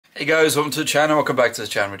Hey guys, welcome to the channel, welcome back to the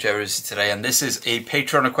channel, whichever it is today, and this is a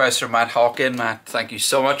Patreon request from Matt Hawkin. Matt, thank you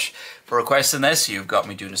so much for requesting this. You've got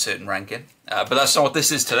me doing a certain ranking, but that's not what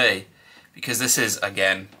this is today, because this is,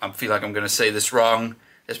 again, I feel like I'm going to say this wrong.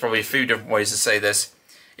 There's probably a few different ways to say this.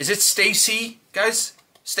 Is it Stayc, guys?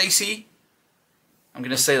 Stayc? I'm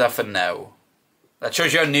going to say that for now. That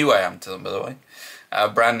shows you how new I am to them, by the way.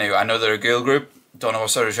 Brand new. I know they're a girl group, don't know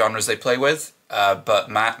what sort of genres they play with,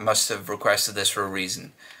 but Matt must have requested this for a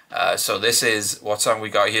reason. So this is what song we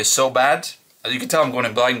got here, So Bad. As you can tell, I'm going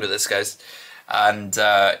in blind with this, guys. And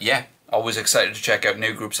yeah, always excited to check out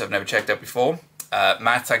new groups I've never checked out before.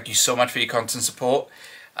 Matt, thank you so much for your constant support.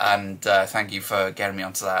 And thank you for getting me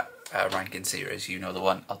onto that ranking series. You know the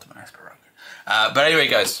one, Ultimate Expert Ranking. But anyway,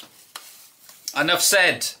 guys, enough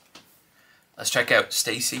said. Let's check out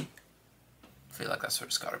Stayc. I feel like that's what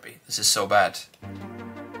it's got to be. This is So Bad.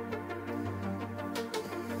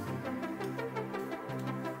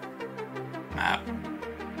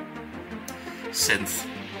 Synth.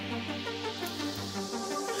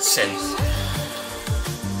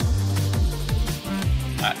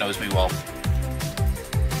 Matt knows me well.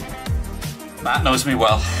 Matt knows me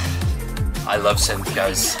well. I love synth,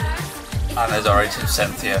 guys. And there's already some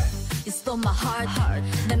synth here. It's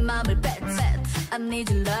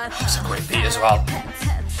a great beat as well.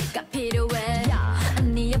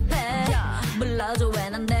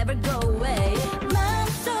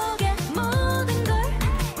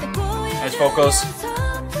 Nice vocals.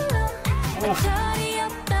 Oof.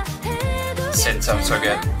 Synth sounds so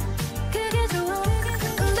good.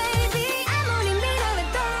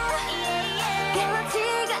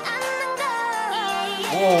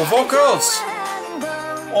 Oh, vocals!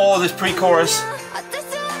 Oh, this pre-chorus.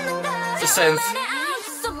 The synth.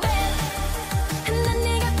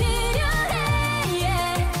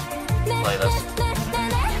 Playlist.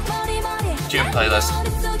 Gym playlist.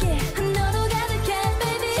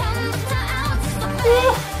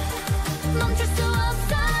 Ooh.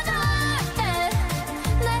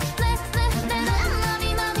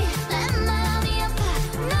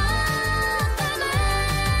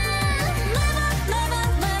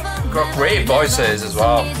 Got great voices as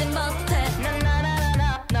well.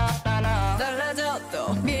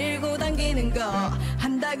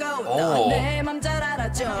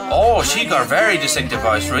 Oh, she got a very distinctive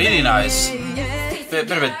voice, really nice.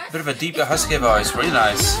 Bit of a deeper husky voice, really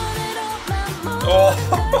nice. Oh,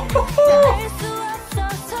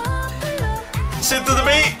 synth to the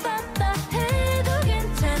beat.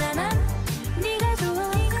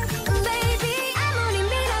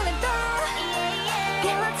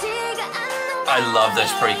 I love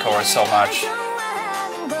this pre-chorus so much.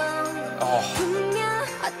 Oh.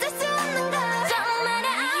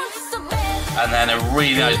 And then a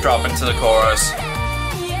really nice drop into the chorus.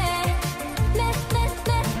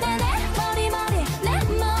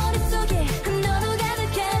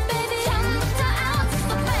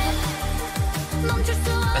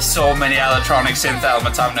 There's so many electronic synth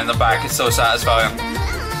elements happening in the back, it's so satisfying.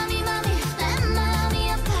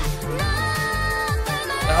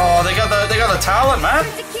 Oh, they got the talent, man.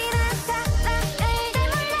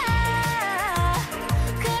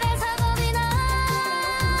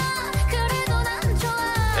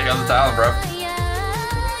 They got the talent, bro.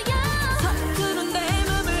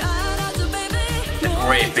 A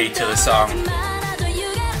great beat to the song.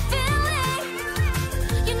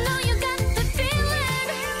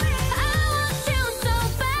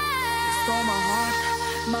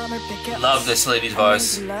 Love this lady's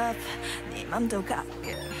voice.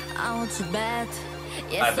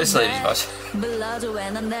 This lady's voice.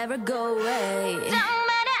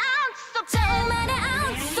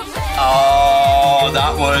 Oh,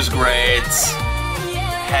 that was great.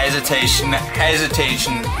 Hesitation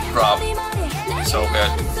drop. So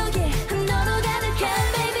good.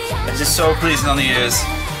 It's just so pleasing on the ears.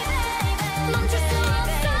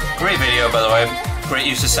 Great video, by the way. Great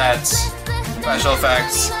use of sets, special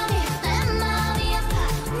effects.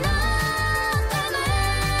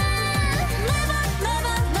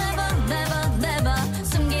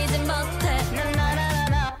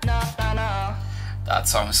 That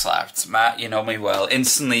song slapped. Matt, you know me well.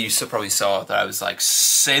 Instantly, you probably saw that I was like,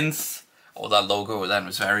 synth. Oh, that logo then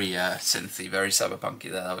was very synthy, very cyberpunky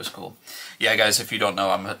there. That was cool. Yeah, guys, if you don't know,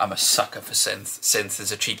 I'm a sucker for synth. Synth is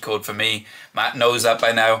a cheat code for me. Matt knows that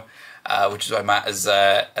by now, which is why Matt has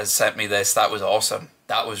sent me this. That was awesome.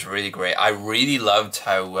 That was really great. I really loved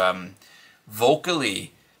how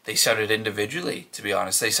vocally they sounded individually, to be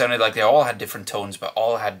honest. They sounded like they all had different tones, but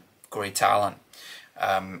all had great talent.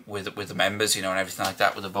 With the members, you know, and everything like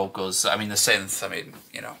that, with the vocals. I mean, the synth, I mean,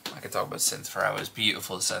 you know, I could talk about synth for hours.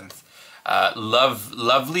 Beautiful synth.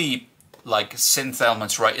 Lovely like synth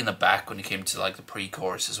elements right in the back when it came to like the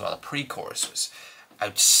pre-chorus as well. The pre-chorus was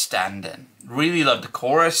outstanding. Really loved the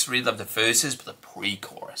chorus, really loved the verses, but the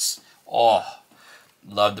pre-chorus, oh,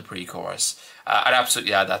 loved the pre-chorus. I'd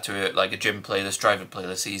absolutely add that to it, like a gym playlist, driving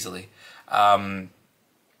playlist easily.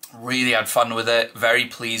 Really had fun with it. Very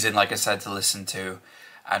pleasing, like I said, to listen to,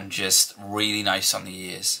 and just really nice on the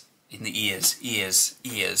ears. In the ears,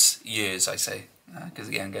 I say, because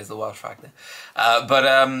again, there's the Welsh factor.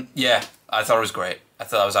 Yeah, I thought it was great. I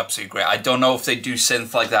thought it was absolutely great. I don't know if they do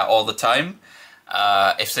synth like that all the time.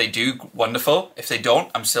 If they do, wonderful. If they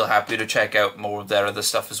don't, I'm still happy to check out more of their other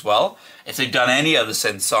stuff as well. If they've done any other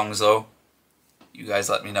synth songs though, you guys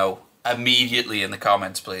let me know immediately in the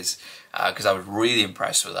comments, please, because I was really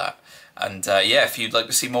impressed with that. And yeah, if you'd like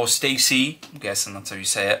to see more Stayc, I'm guessing that's how you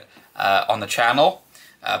say it, on the channel,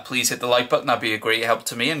 please hit the like button. That'd be a great help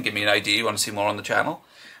to me and give me an idea you want to see more on the channel.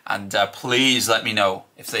 And please let me know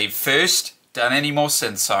if they've first done any more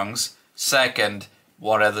synth songs, second,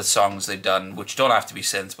 what other songs they've done, which don't have to be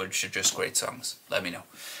synth, but which are just great songs. Let me know.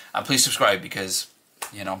 And please subscribe, because,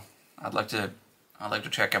 you know, I'd like to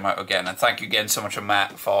check them out again. And thank you again so much to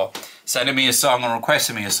Matt for sending me a song and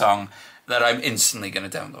requesting me a song that I'm instantly going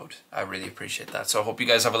to download. I really appreciate that. So I hope you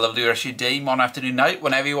guys have a lovely rest of your day, morning, afternoon, night.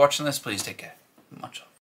 Whenever you're watching this, please take care. Much love.